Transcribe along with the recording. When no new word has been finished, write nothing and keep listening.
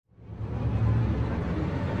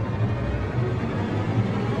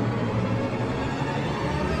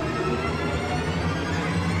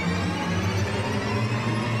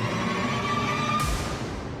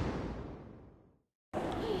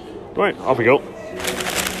Right, off we go.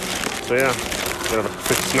 So yeah, gonna have a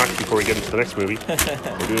quick snack before we get into the next movie.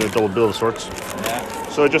 We're doing a double bill of sorts. Yeah.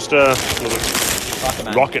 So just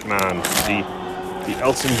Rocket Man, the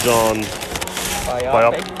Elton John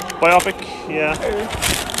biopic. Yeah,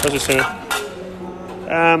 let's just say it.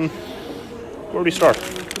 Where do we start?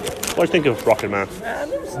 What do you think of Rocket Man?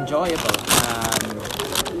 It was enjoyable.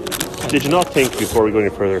 Did you not think, before we go any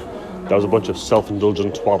further, that was a bunch of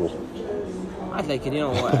self-indulgent twaddle? I'd like it,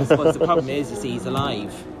 I suppose the problem is, you see, he's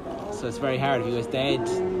alive. So it's very hard. If he was dead,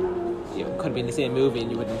 it could have been the same movie and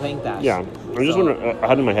you wouldn't think that. Yeah. I'm just wondering, I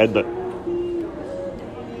had in my head that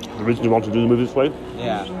they originally wanted to do the movie this way.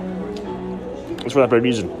 Yeah. It's for that very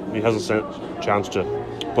reason. He hasn't a chance to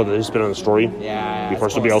put his spin on the story before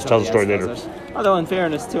somebody else tells the story later. Although, in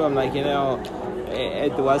fairness to him,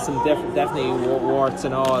 there was some definitely warts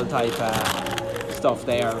and all type stuff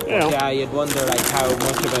there. But you'd wonder how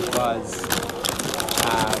much of it was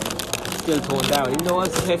still toned down, even though it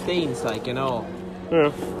was the 15s,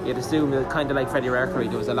 Yeah. You'd assume that kind of like Freddie Mercury,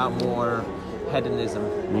 there was a lot more hedonism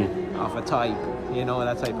of a type,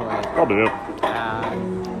 that type of way. Probably, yeah.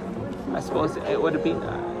 I suppose it would have been.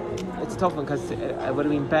 It's a tough one because it would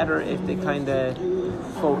have been better if they kind of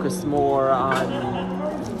focused more on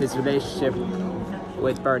his relationship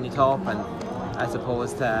with Bernie Taupin as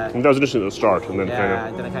opposed to. And that was initially at the start, and then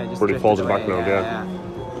kind of just really falls in the background. Yeah.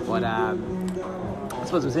 But I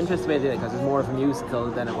suppose it was interesting about it because it's more of a musical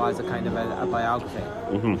than it was a kind of a biography.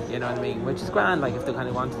 Mm-hmm. You know what I mean? Which is grand, if they kind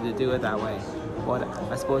of wanted to do it that way. But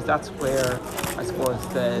I suppose that's where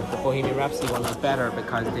the Bohemian Rhapsody one was better,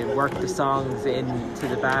 because they worked the songs into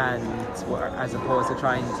the band as opposed to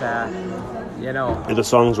trying to, The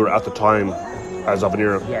songs were at the time as of an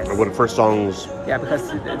era. Yes. Or when the first songs. Yeah, because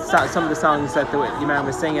some of the songs that the man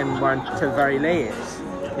was singing weren't till very late.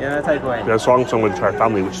 That type of way. Yeah, a song with the entire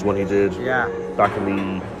family, which is what he did back in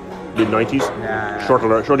the mid-90s. Yeah.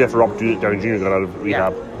 Shortly after Robert Downey Jr. got out of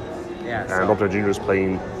rehab. Yeah. And Robert Downey Jr. was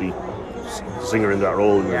playing the singer in that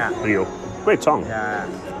role in the video. Great song. Yeah.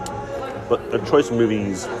 But the choice of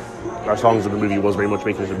movies, our songs of the movie, was very much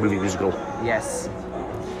making it a movie musical. Yes.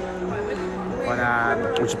 But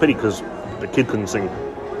which is a pity, because the kid couldn't sing.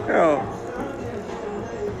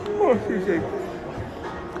 Excuse me.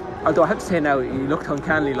 Although I have to say now, he looked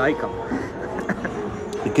uncannily like him.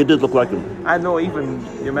 The kid did look like him. I know, even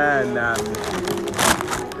your man,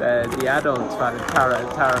 the adult fan,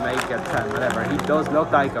 Tara Makeup and whatever, he does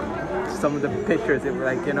look like him. Some of the pictures, it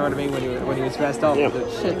was you know what I mean, when he was dressed up. Yeah.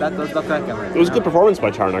 Shit, that does look like him. It was a good performance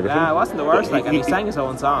by Taron Egerton. Yeah, it wasn't the worst. And he sang his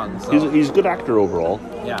own song. So. He's a good actor overall.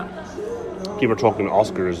 Yeah. People are talking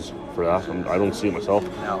Oscars for that, and I don't see it myself.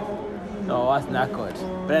 No, it wasn't that good.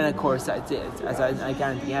 But then, of course, like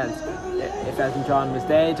anything else, if Elton John was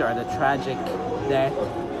dead, or the tragic death,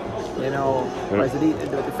 whereas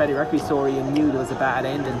the Freddie Mercury story, you knew there was a bad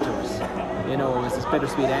ending to it. It was this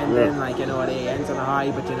bittersweet ending, it ends on a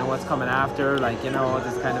high, but you know what's coming after,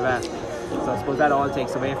 there's kind of a. So I suppose that all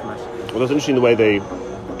takes away from it. Well, that's interesting the way they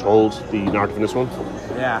told the narrative in this one.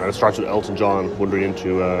 Yeah. And it starts with Elton John wandering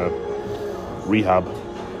into rehab.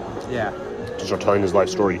 Yeah. To start telling his life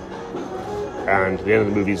story. And at the end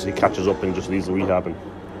of the movies, he catches up and just leaves the rehab and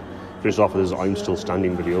finishes off with his "I'm Still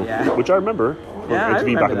Standing" video, which I remember from MTV I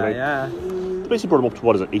remember back in the that, day. yeah. They basically brought him up to,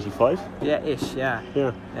 what is it, 85? Yeah, ish, yeah.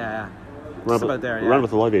 Yeah. Yeah. Around about there, around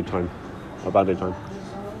with the Live Aid time. Or Band Aid time.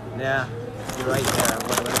 Yeah, you're right there,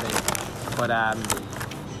 what would it be? But,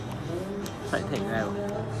 trying to think now.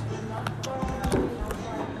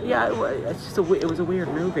 Yeah, it's just it was a weird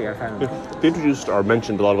movie, I found. Yeah. They introduced or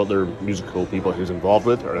mentioned a lot of other musical people he was involved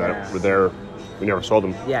with, or that were there. We never saw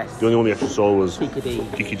them. Yes. The only one we actually saw was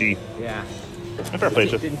Kiki D. Yeah. Fair play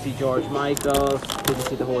to. Didn't see George Michael. Didn't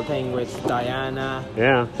see the whole thing with Diana.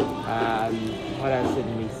 Yeah. What else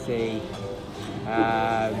didn't we see?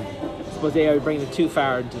 I suppose they are bringing it too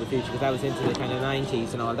far into the future, because that was into the kind of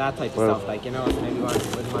 90s and all that type of stuff. So maybe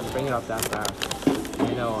wouldn't want to bring it up that far.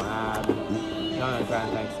 No,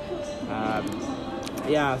 grand, thanks.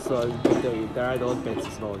 Yeah, so there are those bits, I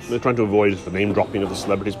suppose. They're trying to avoid the name dropping of the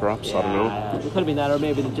celebrities, perhaps. Yeah, I don't know. It could have been that, or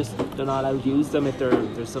maybe they're not allowed to use them if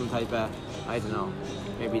there's some type of, I don't know.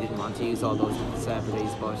 Maybe they didn't want to use all those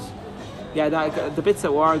celebrities, but yeah, the bits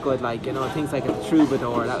that were good, things like the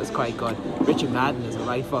Troubadour, that was quite good. Richard Madden is a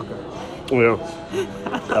right fucker. Oh yeah,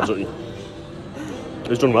 absolutely.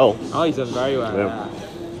 He's done well. Oh, he's done very well. Yeah.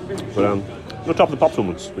 But no Top of the Pops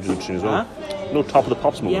moments, which is interesting as well. Huh? No Top of the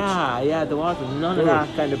Pops moments. Yeah, there wasn't none of that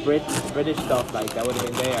kind of British stuff that would have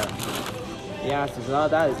been there. Yeah, so a lot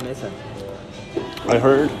of that is missing. I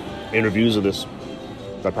heard in reviews of this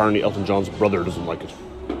that apparently Elton John's brother doesn't like it.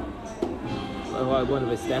 One of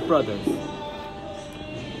his stepbrothers.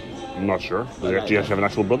 I'm not sure. Does he actually have an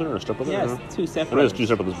actual brother or a stepbrother? Yes, or? two stepbrothers. I know it's two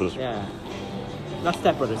stepbrothers, but Yeah. Not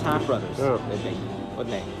stepbrothers, half-brothers, I think. Wouldn't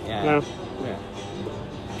they? Yeah.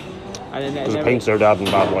 And then because it paints their dad in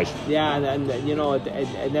bad light. Yeah, and you know,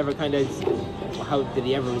 it never kind of... How did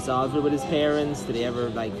he ever resolve it with his parents? Did he ever,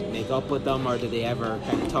 like, make up with them? Or did they ever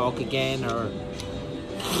kind of talk again? Or...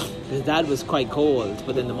 His dad was quite cold,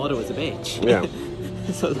 but then the mother was a bitch. Yeah.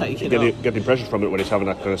 So, like, you get the impression from it when he's having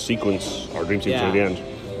that kind of sequence, or dream sequence at the end,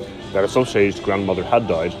 that at some stage the grandmother had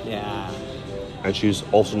died. Yeah. And she's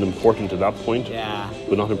also important at that point. Yeah.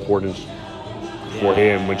 But not important for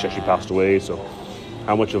him when she actually passed away. So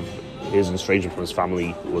how much of his estrangement from his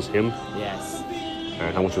family was him? Yes.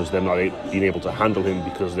 And how much was them not being able to handle him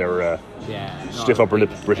because they're stiff upper lip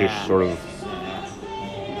British sort of.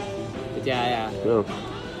 But yeah.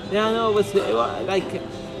 Yeah, no, it was like,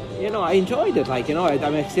 you know, I enjoyed it. Like, you know, I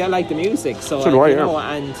like the music, so do I, you know,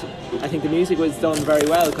 and I think the music was done very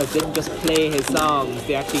well because they didn't just play his songs;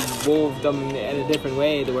 they actually wove them in a different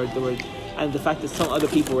way. They were, and the fact that some other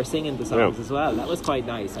people were singing the songs as well, that was quite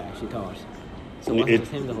nice. I actually thought. So it wasn't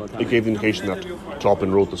just him the whole time. It gave the indication that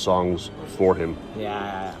Taupin wrote the songs for him.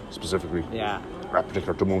 Yeah. Specifically. Yeah. At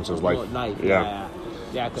particular moments in his life.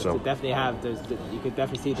 Yeah, because they definitely have. You could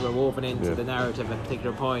definitely see they were woven into the narrative at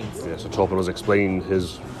particular points. Yeah, so Taupin was explaining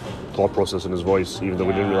his thought process in his voice, even though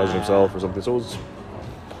we didn't realize it himself or something. So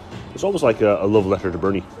it's almost like a love letter to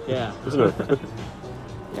Bernie. Yeah, isn't it?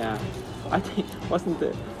 Yeah, I think wasn't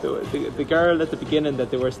the girl at the beginning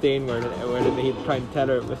that they were staying where he was trying to tell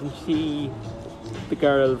her, wasn't she the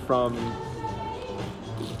girl from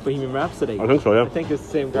Bohemian Rhapsody? I think so. Yeah. I think it's the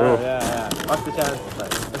same girl. Oh. Yeah. What's the chance?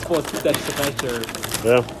 I suppose that's the picture.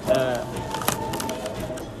 Yeah.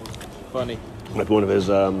 Funny. Like one of his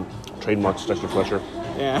trademarks, Dexter Fletcher.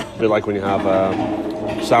 Yeah. A bit like when you have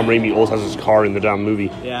Sam Raimi always has his car in the damn movie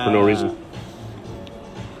for no reason.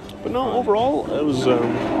 But no, overall, it was.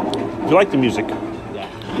 If you like the music,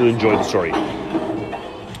 you'll enjoy the story.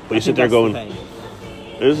 But you sit there going,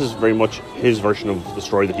 this is very much his version of the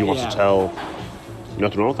story that he wants to tell.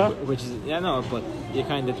 Nothing wrong with that? Which is, but you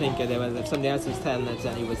kind of think that if somebody else was telling it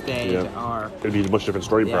and he was dead, or... It'd be a much different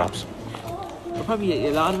story, perhaps. Well, probably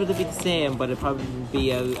a lot of it would be the same, but it'd probably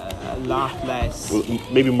be a lot less... Well,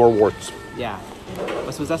 maybe more warts. Yeah.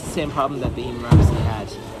 I suppose that's the same problem that Bohemian Rhapsody had.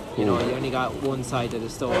 You know, you only got one side of the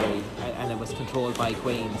story, and it was controlled by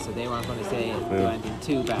Queen, so they weren't going to say do anything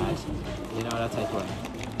too bad. You know, that type of way.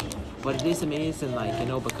 But it is amazing, like, you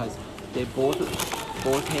know, because they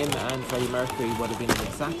both him and Freddie Mercury would have been in the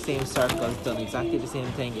exact same circles, done exactly the same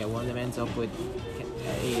thing. Yeah, one of them ends up with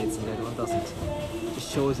AIDS and the other one doesn't. It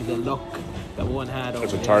just shows you the luck that one had.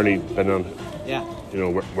 It's entirely dependent on you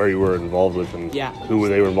know where you were involved with and who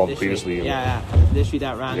they were involved with previously. Literally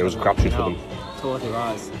that random. It was a crapshoot for them. Totally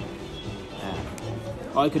was.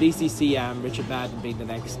 I could easily see Richard Madden being the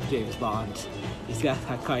next James Bond. He's got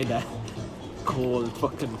that kind of cold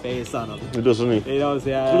fucking face on him. He does, doesn't he? He does,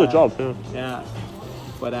 yeah. He did a good job, yeah.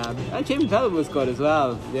 But and Jamie Bell was good as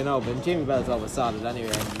well, you know. But Jamie Bell's always solid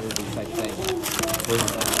anyway in the movies, type thing. But,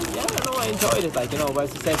 I don't know. I enjoyed it, like, you know. But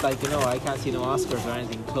as I said, like, you know, I can't see no Oscars or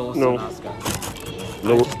anything close to an Oscar.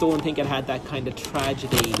 No. I just don't think it had that kind of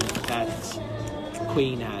tragedy that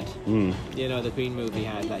Queen had. You know, the Queen movie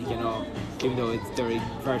had, like, you know, even though they're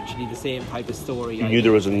virtually the same type of story. You knew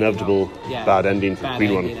there was an inevitable bad ending for the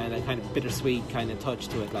Queen one. And a kind of bittersweet kind of touch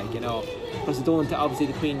to it, like, you know. Plus, obviously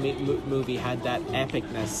the Queen movie had that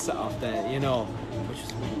epicness of the, you know, which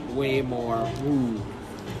was way more.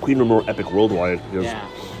 Queen were more epic worldwide.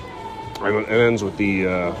 And it ends with the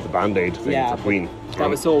Band-Aid thing for Queen. That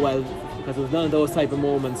was so well, because there was none of those type of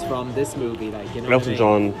moments from this movie, like, you know. Elton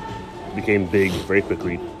John became big very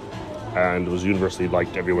quickly and was universally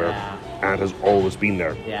liked everywhere and has always been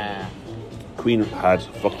there. Queen had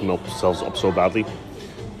fucked themselves up so badly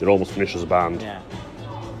they'd almost finished as a band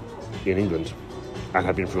in England and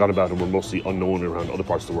had been forgotten about and were mostly unknown around other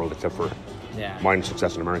parts of the world except for minor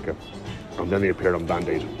success in America. And then they appeared on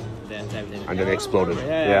Band-Aid and then they exploded.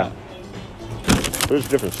 There's a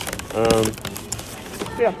difference.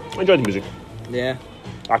 I enjoyed the music.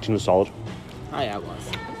 Acting was solid. It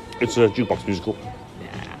was. It's a jukebox musical.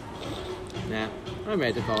 I'm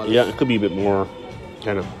ready to call it. Yeah, it could be a bit more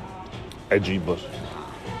kind of edgy, but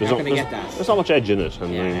there's not much edge in it. I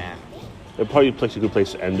mean, it probably a good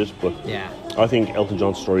place to end it, but I think Elton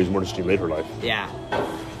John's story is more interesting later in life.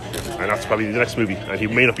 And that's probably the next movie, and he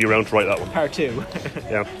may not be around to write that one. Part 2.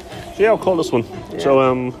 So I'll call this one. So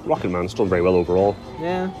Rocket Man's done very well overall.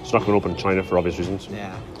 It's not going to open in China for obvious reasons.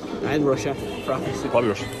 And Russia, for obvious reasons. Probably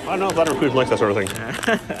Russia. I don't know, Vladimir Putin likes that sort of thing.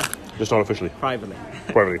 Just not officially. Privately.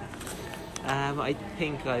 I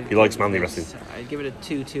think he likes manly wrestling. I'd give it a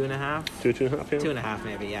 2, 2.5. 2, 2.5, yeah. 2.5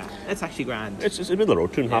 maybe, yeah. It's actually grand. It's a middle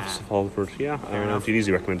road. 2.5 is Falford, yeah. enough. You'd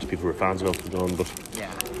easily recommend to people who are fans of Elton John, but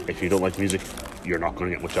if you don't like music, you're not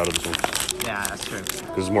going to get much out of this one. Yeah, that's true.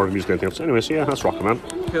 Because it's more of a music than anything else. Anyways, yeah, that's rocking, man.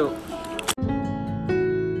 Cool.